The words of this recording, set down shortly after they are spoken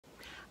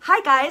Hi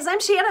guys,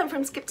 I'm Shannon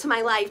from Skip to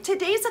My Life.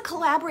 Today's a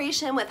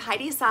collaboration with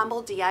Heidi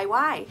Ensemble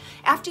DIY.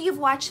 After you've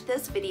watched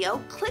this video,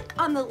 click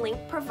on the link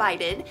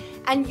provided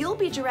and you'll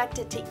be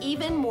directed to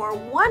even more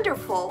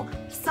wonderful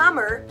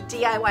summer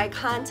DIY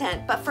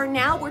content. But for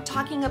now, we're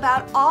talking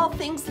about all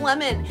things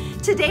lemon.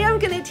 Today I'm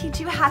going to teach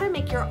you how to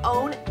make your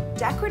own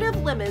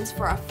decorative lemons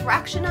for a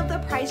fraction of the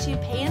price you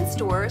pay in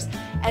stores,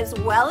 as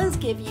well as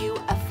give you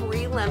a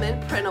free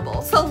lemon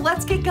printable. So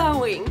let's get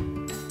going.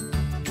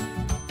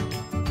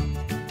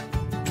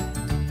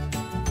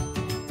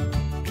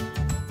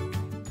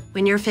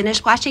 When you're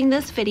finished watching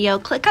this video,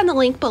 click on the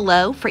link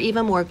below for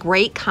even more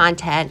great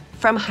content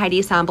from Heidi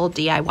Ensemble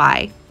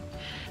DIY.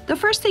 The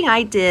first thing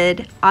I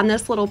did on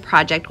this little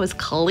project was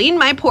clean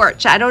my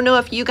porch. I don't know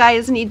if you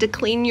guys need to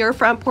clean your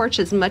front porch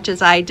as much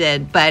as I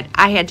did, but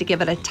I had to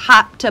give it a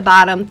top to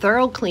bottom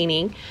thorough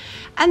cleaning.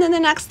 And then the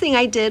next thing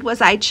I did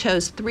was I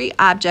chose 3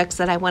 objects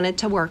that I wanted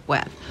to work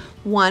with.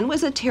 One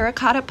was a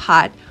terracotta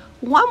pot,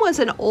 one was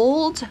an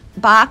old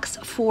box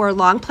for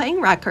long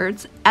playing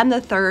records, and the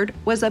third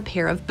was a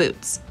pair of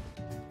boots.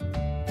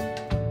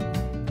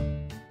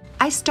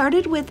 I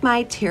started with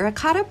my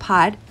terracotta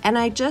pot and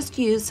I just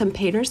used some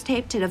painter's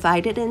tape to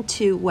divide it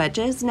into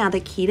wedges. Now the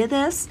key to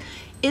this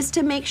is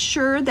to make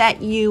sure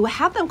that you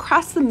have them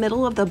cross the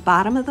middle of the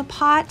bottom of the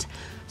pot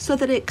so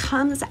that it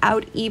comes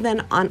out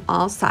even on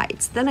all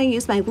sides. Then I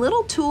use my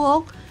little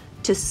tool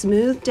to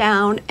smooth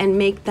down and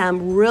make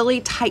them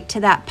really tight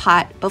to that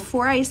pot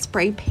before I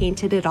spray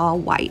painted it all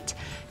white.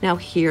 Now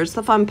here's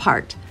the fun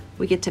part.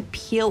 We get to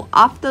peel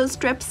off those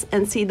strips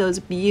and see those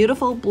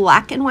beautiful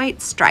black and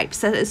white stripes.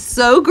 That is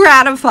so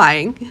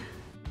gratifying.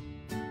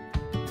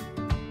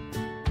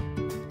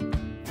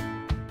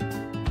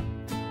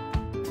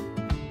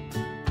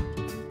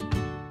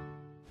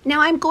 Now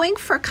I'm going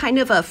for kind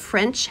of a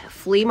French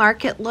flea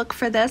market look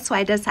for this, so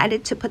I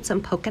decided to put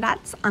some polka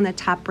dots on the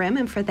top rim,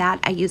 and for that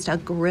I used a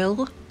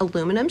grill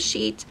aluminum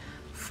sheet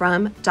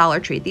from Dollar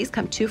Tree. These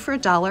come 2 for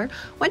 $1.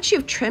 Once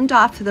you've trimmed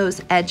off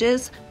those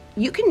edges,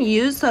 you can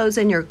use those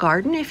in your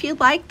garden if you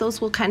like. Those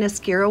will kind of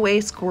scare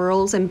away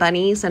squirrels and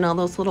bunnies and all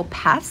those little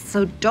pests,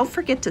 so don't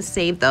forget to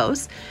save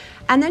those.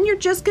 And then you're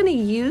just going to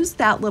use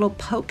that little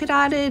polka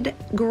dotted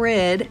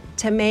grid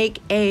to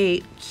make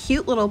a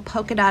cute little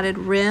polka dotted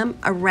rim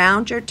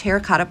around your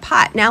terracotta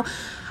pot. Now,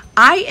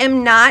 I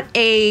am not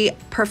a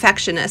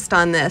perfectionist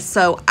on this,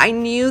 so I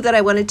knew that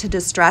I wanted to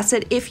distress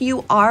it. If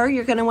you are,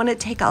 you're going to want to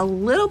take a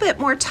little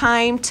bit more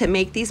time to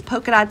make these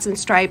polka dots and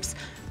stripes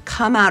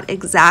come out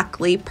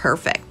exactly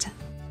perfect.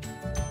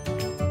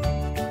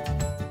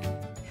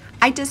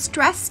 I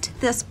distressed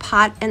this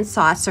pot and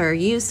saucer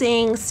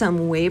using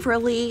some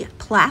Waverly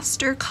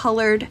plaster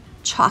colored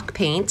chalk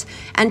paint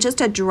and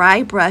just a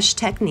dry brush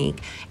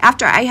technique.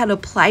 After I had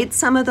applied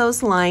some of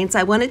those lines,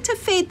 I wanted to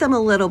fade them a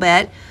little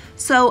bit,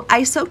 so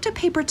I soaked a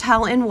paper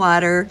towel in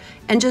water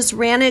and just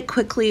ran it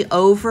quickly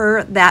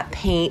over that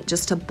paint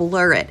just to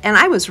blur it, and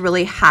I was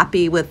really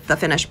happy with the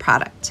finished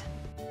product.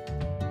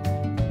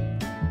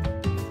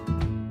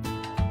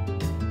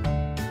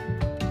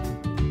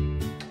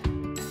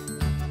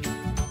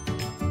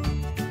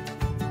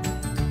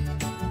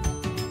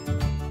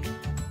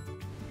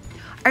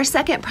 Our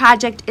second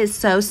project is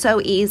so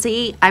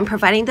easy. I'm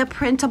providing the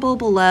printable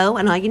below,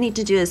 and all you need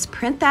to do is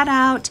print that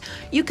out.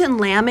 You can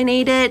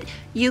laminate it.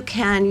 You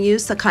can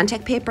use the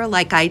contact paper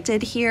like I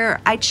did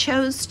here. I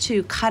chose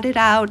to cut it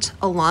out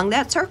along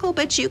that circle,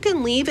 but you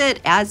can leave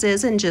it as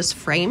is and just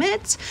frame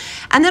it.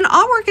 And then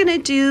all we're gonna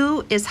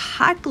do is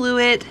hot glue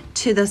it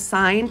to the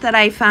sign that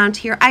I found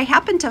here. I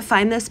happened to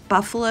find this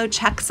buffalo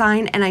check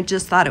sign and I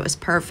just thought it was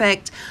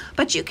perfect,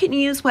 but you can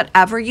use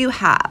whatever you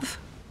have.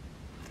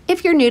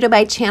 If you're new to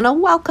my channel,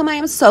 welcome. I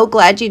am so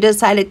glad you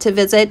decided to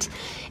visit.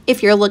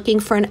 If you're looking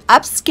for an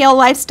upscale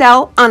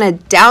lifestyle on a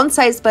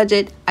downsized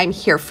budget, I'm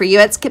here for you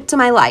at Skip to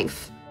My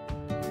Life.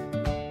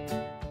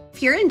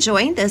 If you're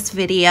enjoying this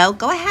video,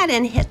 go ahead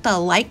and hit the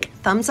like,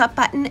 thumbs up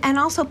button, and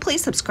also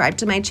please subscribe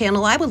to my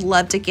channel. I would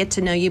love to get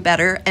to know you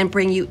better and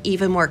bring you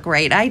even more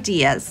great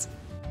ideas.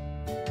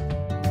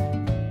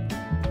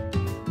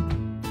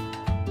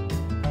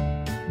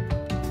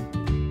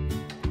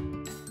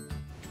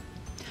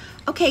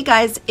 Okay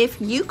guys, if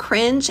you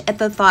cringe at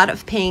the thought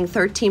of paying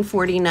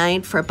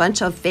 $13.49 for a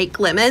bunch of fake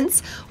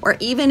lemons, or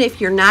even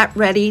if you're not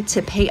ready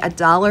to pay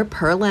 $1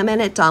 per lemon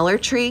at Dollar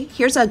Tree,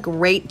 here's a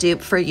great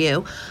dupe for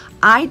you.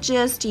 I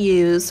just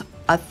use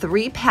a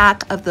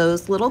 3-pack of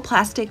those little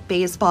plastic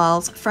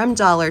baseballs from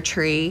Dollar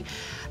Tree.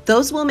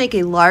 Those will make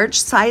a large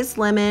size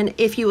lemon.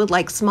 If you would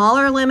like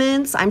smaller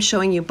lemons, I'm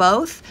showing you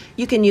both.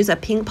 You can use a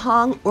ping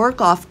pong or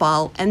golf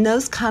ball, and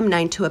those come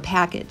 9 to a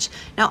package.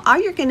 Now all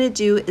you're gonna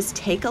do is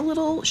take a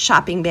little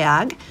shopping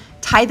bag,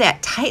 tie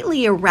that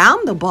tightly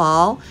around the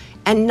ball,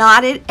 and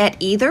knot it at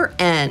either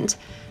end.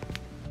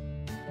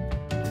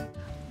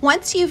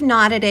 Once you've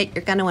knotted it,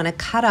 you're gonna wanna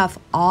cut off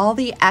all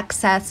the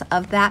excess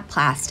of that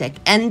plastic,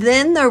 and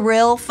then the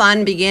real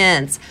fun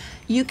begins.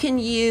 You can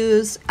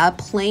use a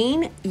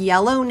plain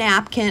yellow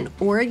napkin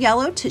or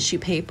yellow tissue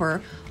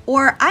paper,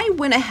 Or I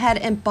went ahead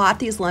and bought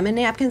these lemon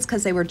napkins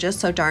because they were just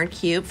so darn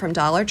cute from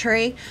Dollar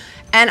Tree.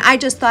 And I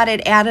just thought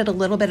it added a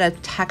little bit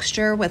of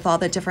texture with all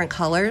the different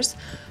colors.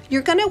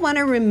 You're gonna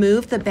wanna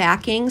remove the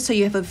backing so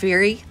you have a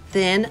very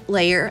thin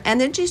layer,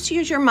 and then just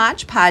use your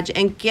Mod Podge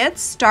and get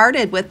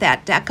started with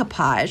that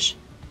decoupage.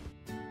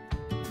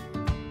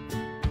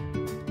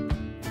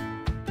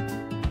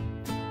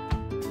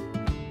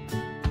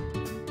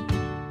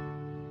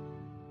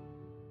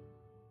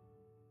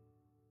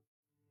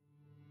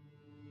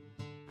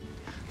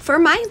 For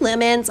my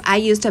lemons, I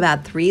used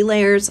about 3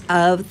 layers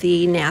of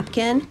the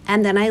napkin,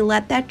 and then I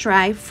let that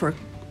dry for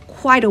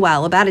quite a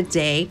while, about a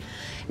day.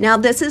 Now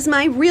this is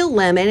my real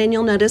lemon, and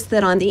you'll notice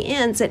that on the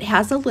ends it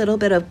has a little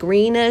bit of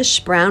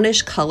greenish,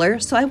 brownish color.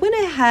 So I went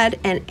ahead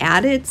and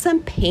added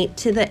some paint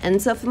to the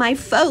ends of my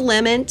faux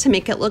lemon to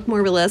make it look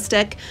more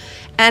realistic.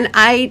 And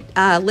I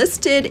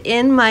listed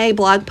in my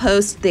blog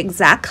post the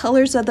exact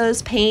colors of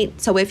those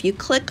paint. So if you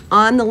click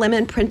on the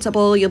lemon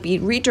printable, you'll be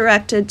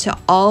redirected to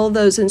all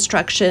those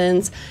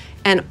instructions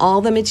and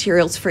all the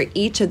materials for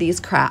each of these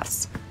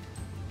crafts.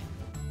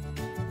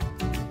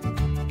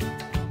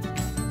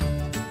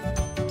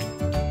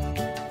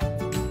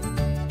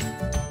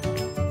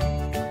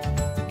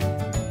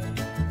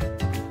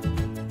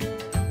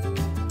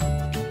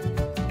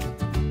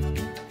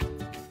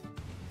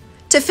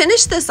 To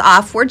finish this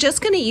off, we're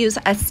just going to use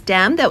a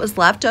stem that was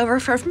left over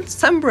from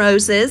some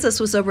roses. This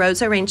was a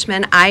rose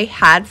arrangement I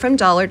had from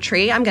Dollar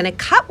Tree. I'm going to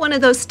cut one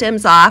of those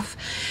stems off,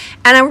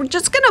 and I'm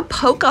just going to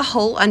poke a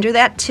hole under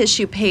that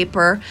tissue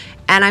paper,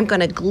 and I'm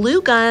going to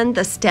glue gun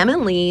the stem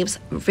and leaves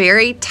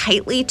very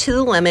tightly to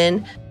the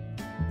lemon.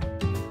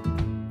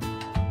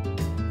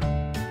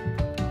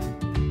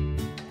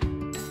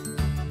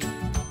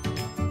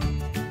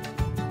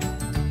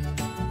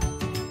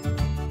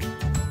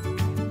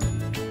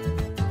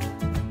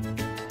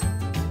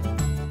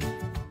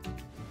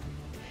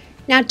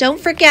 Now don't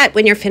forget,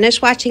 when you're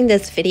finished watching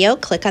this video,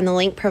 click on the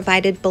link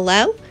provided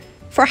below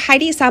for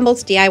Heidi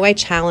Sambel's DIY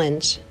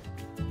challenge.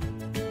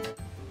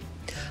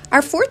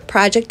 Our fourth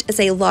project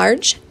is a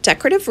large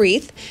decorative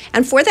wreath,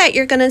 and for that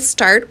you're going to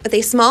start with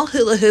a small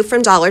hula hoop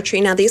from Dollar Tree.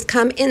 Now these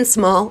come in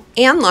small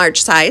and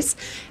large size,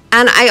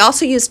 and I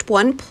also used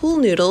one pool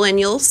noodle, and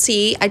you'll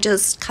see I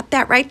just cut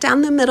that right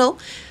down the middle,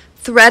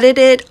 threaded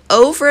it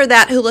over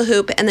that hula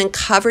hoop, and then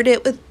covered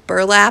it with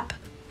burlap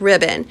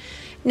ribbon.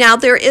 Now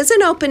there is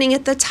an opening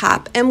at the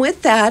top, and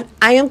with that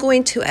I am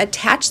going to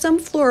attach some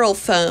floral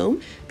foam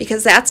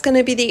because that's going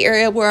to be the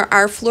area where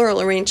our floral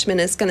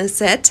arrangement is going to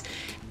sit.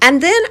 And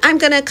then I'm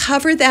going to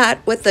cover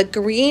that with the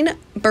green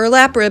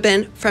burlap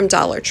ribbon from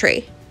Dollar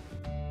Tree.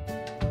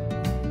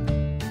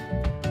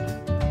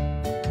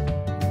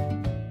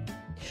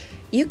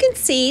 You can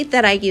see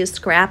that I use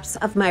scraps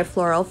of my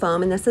floral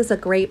foam, and this is a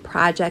great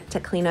project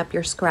to clean up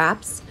your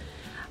scraps.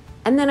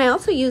 And then I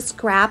also use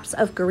scraps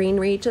of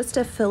greenery just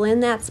to fill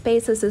in that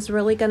space. This is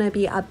really going to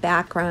be a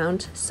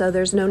background, so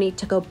there's no need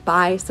to go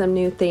buy some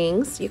new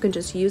things. You can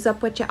just use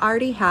up what you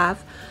already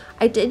have.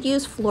 I did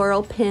use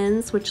floral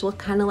pins, which look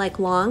kind of like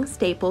long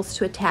staples,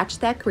 to attach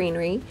that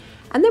greenery.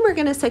 And then we're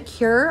going to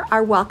secure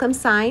our welcome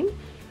sign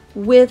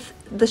with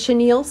the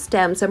chenille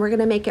stems, and we're going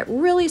to make it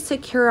really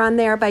secure on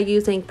there by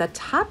using the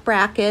top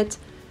bracket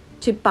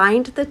to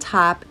bind the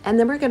top, and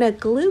then we're going to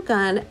glue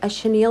gun a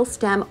chenille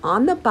stem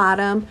on the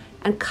bottom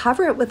and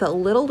cover it with a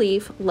little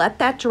leaf, let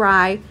that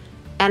dry,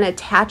 and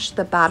attach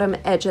the bottom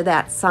edge of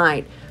that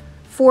sign.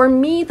 For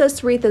me,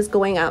 this wreath is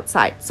going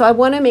outside, so I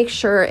want to make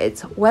sure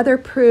it's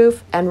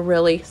weatherproof and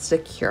really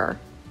secure.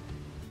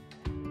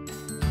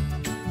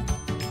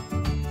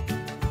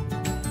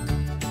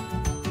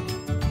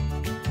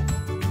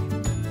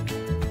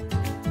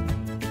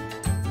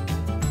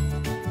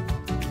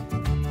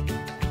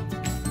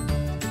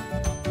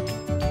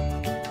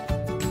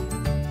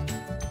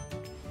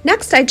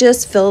 Next, I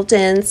just filled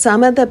in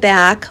some of the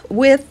back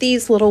with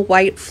these little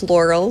white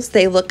florals.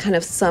 They look kind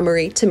of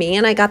summery to me,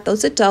 and I got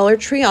those at Dollar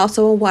Tree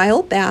also a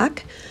while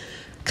back.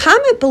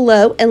 Comment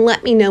below and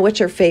let me know what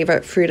your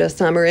favorite fruit of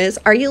summer is.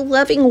 Are you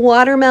loving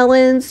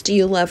watermelons? Do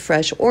you love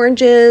fresh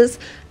oranges?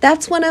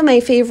 That's one of my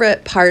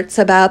favorite parts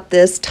about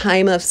this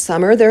time of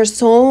summer. There are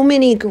so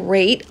many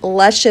great,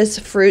 luscious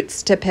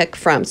fruits to pick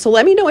from. So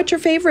let me know what your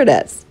favorite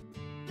is.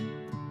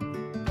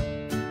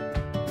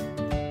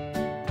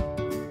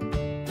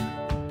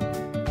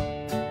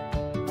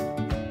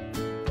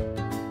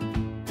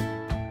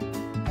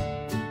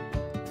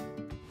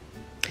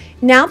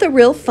 Now the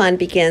real fun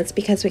begins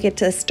because we get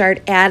to start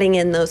adding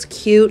in those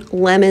cute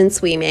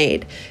lemons we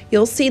made.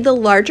 You'll see the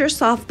larger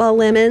softball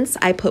lemons.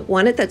 I put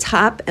one at the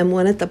top and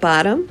one at the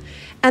bottom.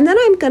 And then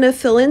I'm going to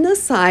fill in the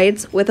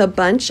sides with a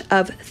bunch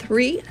of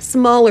 3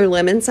 smaller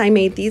lemons. I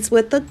made these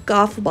with the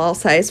golf ball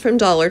size from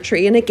Dollar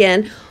Tree. And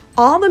again,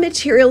 all the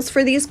materials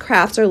for these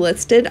crafts are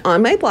listed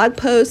on my blog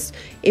post.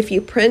 If you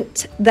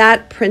print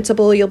that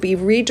printable, you'll be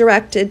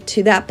redirected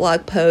to that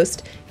blog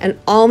post, and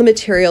all the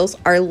materials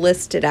are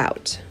listed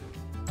out.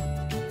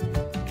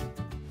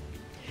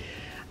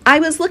 I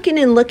was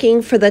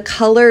looking for the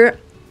color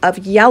of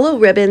yellow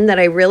ribbon that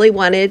I really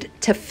wanted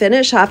to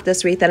finish off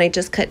this wreath, and I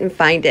just couldn't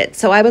find it.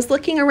 So I was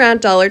looking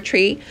around Dollar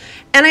Tree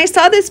and I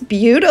saw this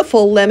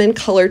beautiful lemon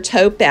colored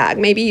tote bag.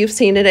 Maybe you've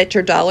seen it at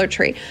your Dollar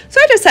Tree. So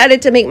I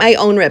decided to make my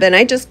own ribbon.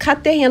 I just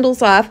cut the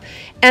handles off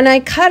and I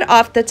cut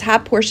off the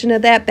top portion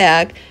of that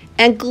bag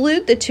and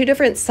glued the two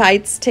different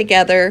sides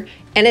together,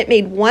 and it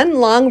made one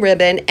long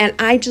ribbon. And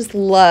I just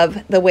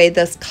love the way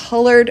this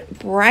colored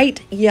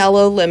bright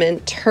yellow lemon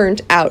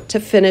turned out to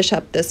finish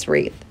up this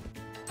wreath.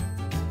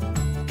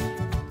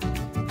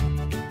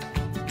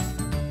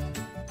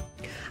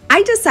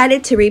 I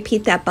decided to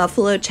repeat that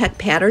buffalo check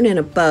pattern in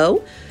a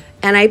bow,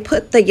 and I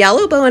put the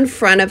yellow bow in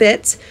front of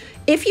it.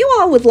 If you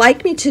all would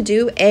like me to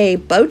do a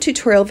bow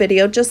tutorial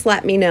video, just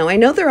let me know. I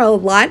know there are a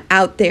lot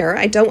out there.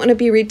 I don't want to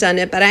be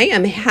redundant, but I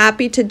am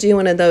happy to do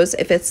one of those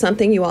if it's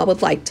something you all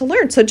would like to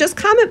learn. So just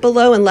comment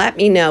below and let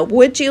me know.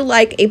 Would you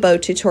like a bow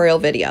tutorial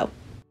video?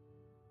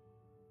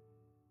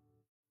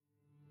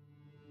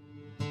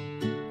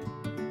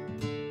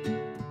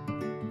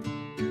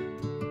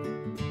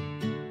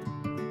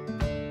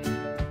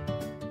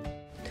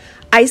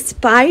 I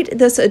spied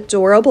this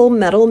adorable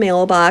metal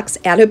mailbox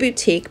at a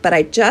boutique, but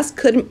I just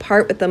couldn't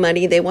part with the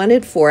money they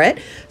wanted for it,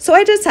 so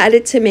I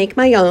decided to make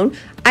my own.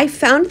 I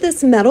found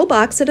this metal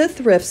box at a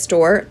thrift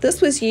store. This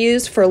was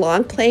used for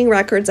long playing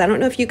records. I don't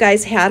know if you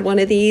guys had one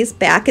of these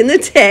back in the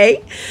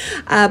day,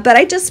 but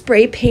I just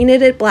spray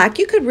painted it black.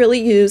 You could really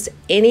use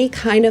any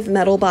kind of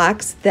metal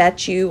box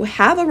that you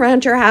have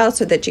around your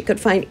house or that you could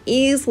find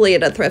easily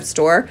at a thrift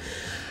store.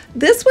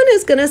 This one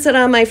is going to sit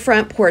on my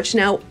front porch.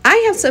 Now, I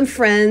have some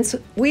friends,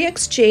 we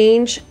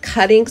exchange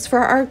cuttings for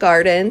our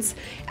gardens,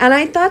 and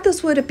I thought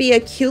this would be a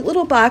cute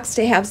little box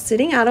to have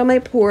sitting out on my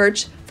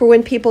porch for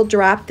when people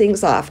drop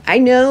things off. I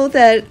know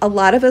that a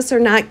lot of us are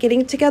not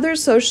getting together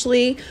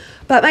socially,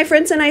 but my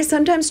friends and I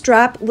sometimes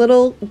drop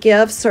little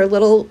gifts or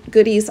little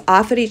goodies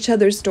off at each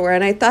other's door,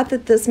 and I thought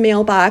that this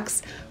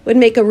mailbox would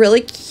make a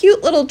really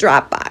cute little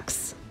drop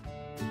box.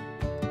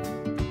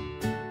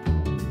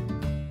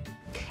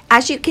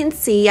 As you can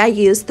see, I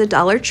used the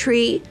Dollar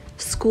Tree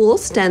school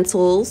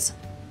stencils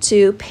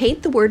to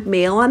paint the word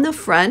mail on the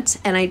front,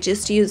 and I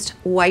just used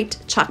white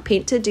chalk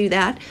paint to do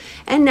that.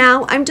 And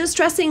now I'm just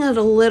dressing it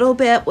a little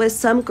bit with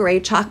some gray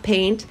chalk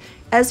paint,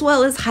 as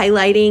well as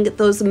highlighting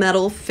those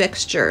metal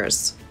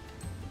fixtures.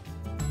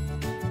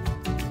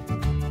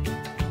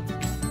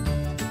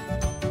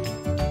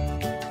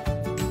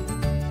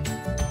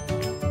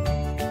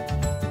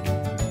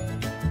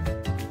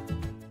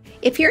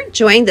 If you're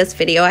enjoying this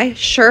video, I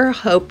sure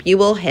hope you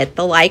will hit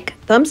the like,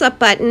 thumbs up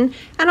button,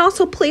 and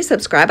also please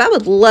subscribe. I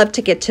would love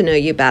to get to know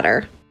you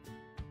better.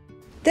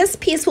 This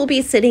piece will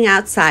be sitting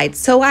outside,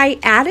 so I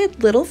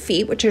added little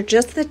feet, which are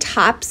just the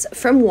tops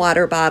from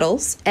water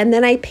bottles, and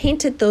then I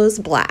painted those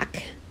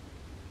black.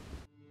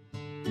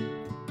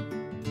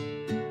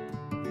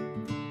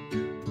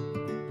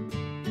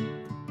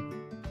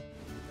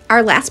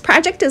 Our last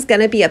project is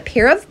going to be a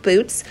pair of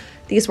boots.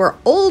 These were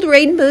old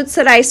rain boots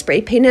that I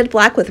spray painted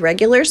black with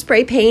regular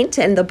spray paint,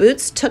 and the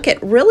boots took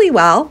it really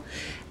well.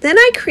 Then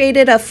I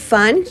created a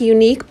fun,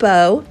 unique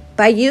bow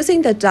by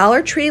using the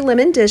Dollar Tree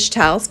lemon dish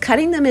towels,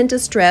 cutting them into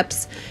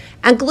strips,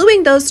 and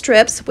gluing those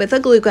strips with a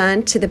glue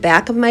gun to the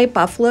back of my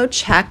buffalo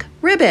check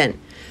ribbon.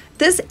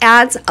 This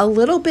adds a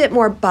little bit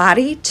more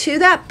body to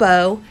that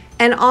bow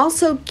and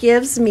also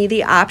gives me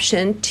the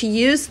option to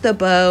use the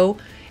bow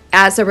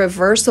as a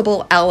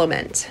reversible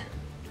element.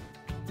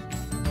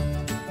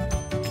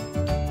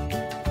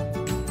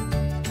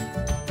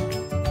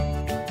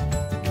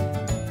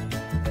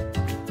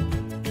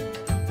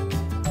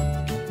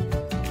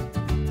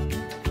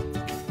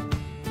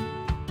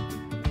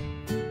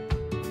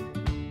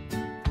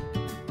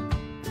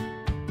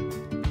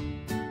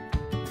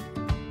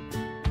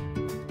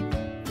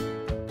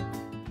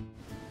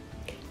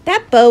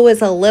 That bow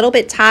was a little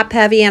bit top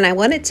heavy and I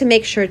wanted to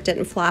make sure it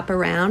didn't flop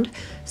around.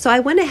 So I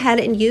went ahead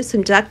and used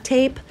some duct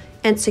tape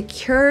and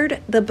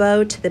secured the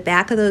bow to the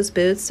back of those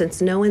boots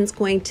since no one's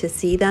going to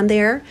see them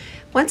there.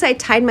 Once I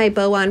tied my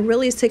bow on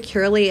really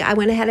securely, I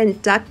went ahead and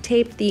duct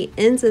taped the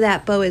ends of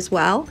that bow as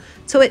well.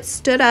 So it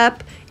stood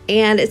up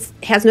and it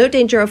has no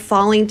danger of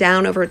falling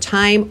down over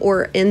time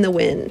or in the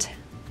wind.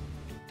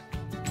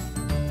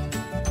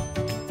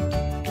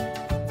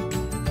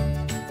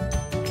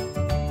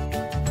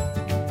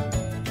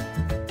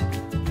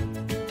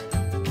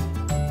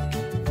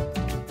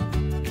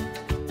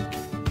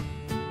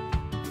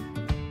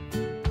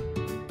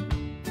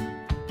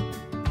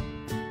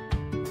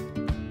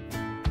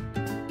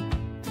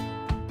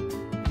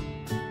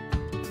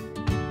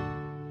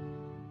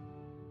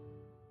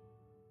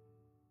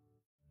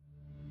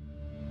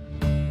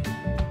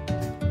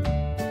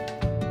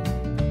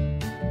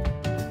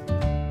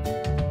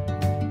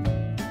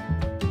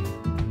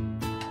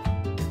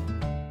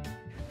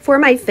 For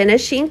my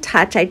finishing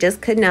touch, I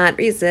just could not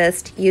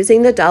resist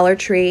using the Dollar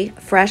Tree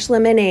Fresh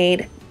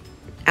Lemonade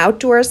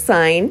outdoor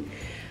sign.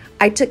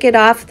 I took it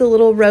off the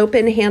little rope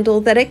and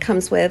handle that it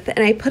comes with, and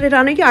I put it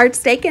on a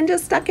yardstake and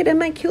just stuck it in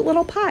my cute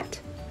little pot.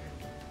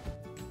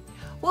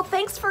 Well,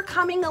 thanks for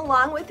coming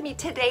along with me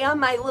today on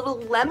my little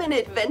lemon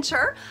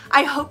adventure.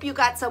 I hope you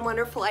got some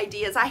wonderful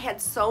ideas. I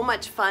had so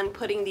much fun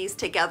putting these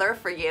together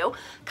for you.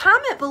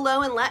 Comment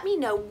below and let me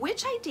know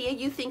which idea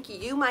you think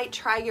you might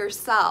try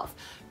yourself.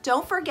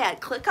 Don't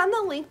forget, click on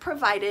the link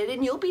provided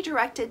and you'll be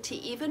directed to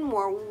even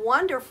more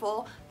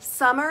wonderful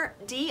summer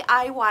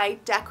DIY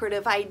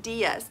decorative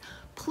ideas.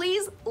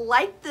 Please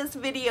like this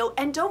video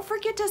and don't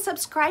forget to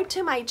subscribe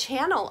to my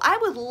channel. I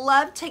would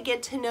love to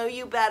get to know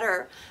you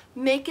better.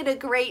 Make it a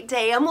great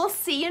day and we'll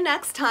see you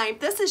next time.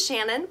 This is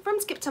Shannon from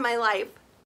Skip to My Life.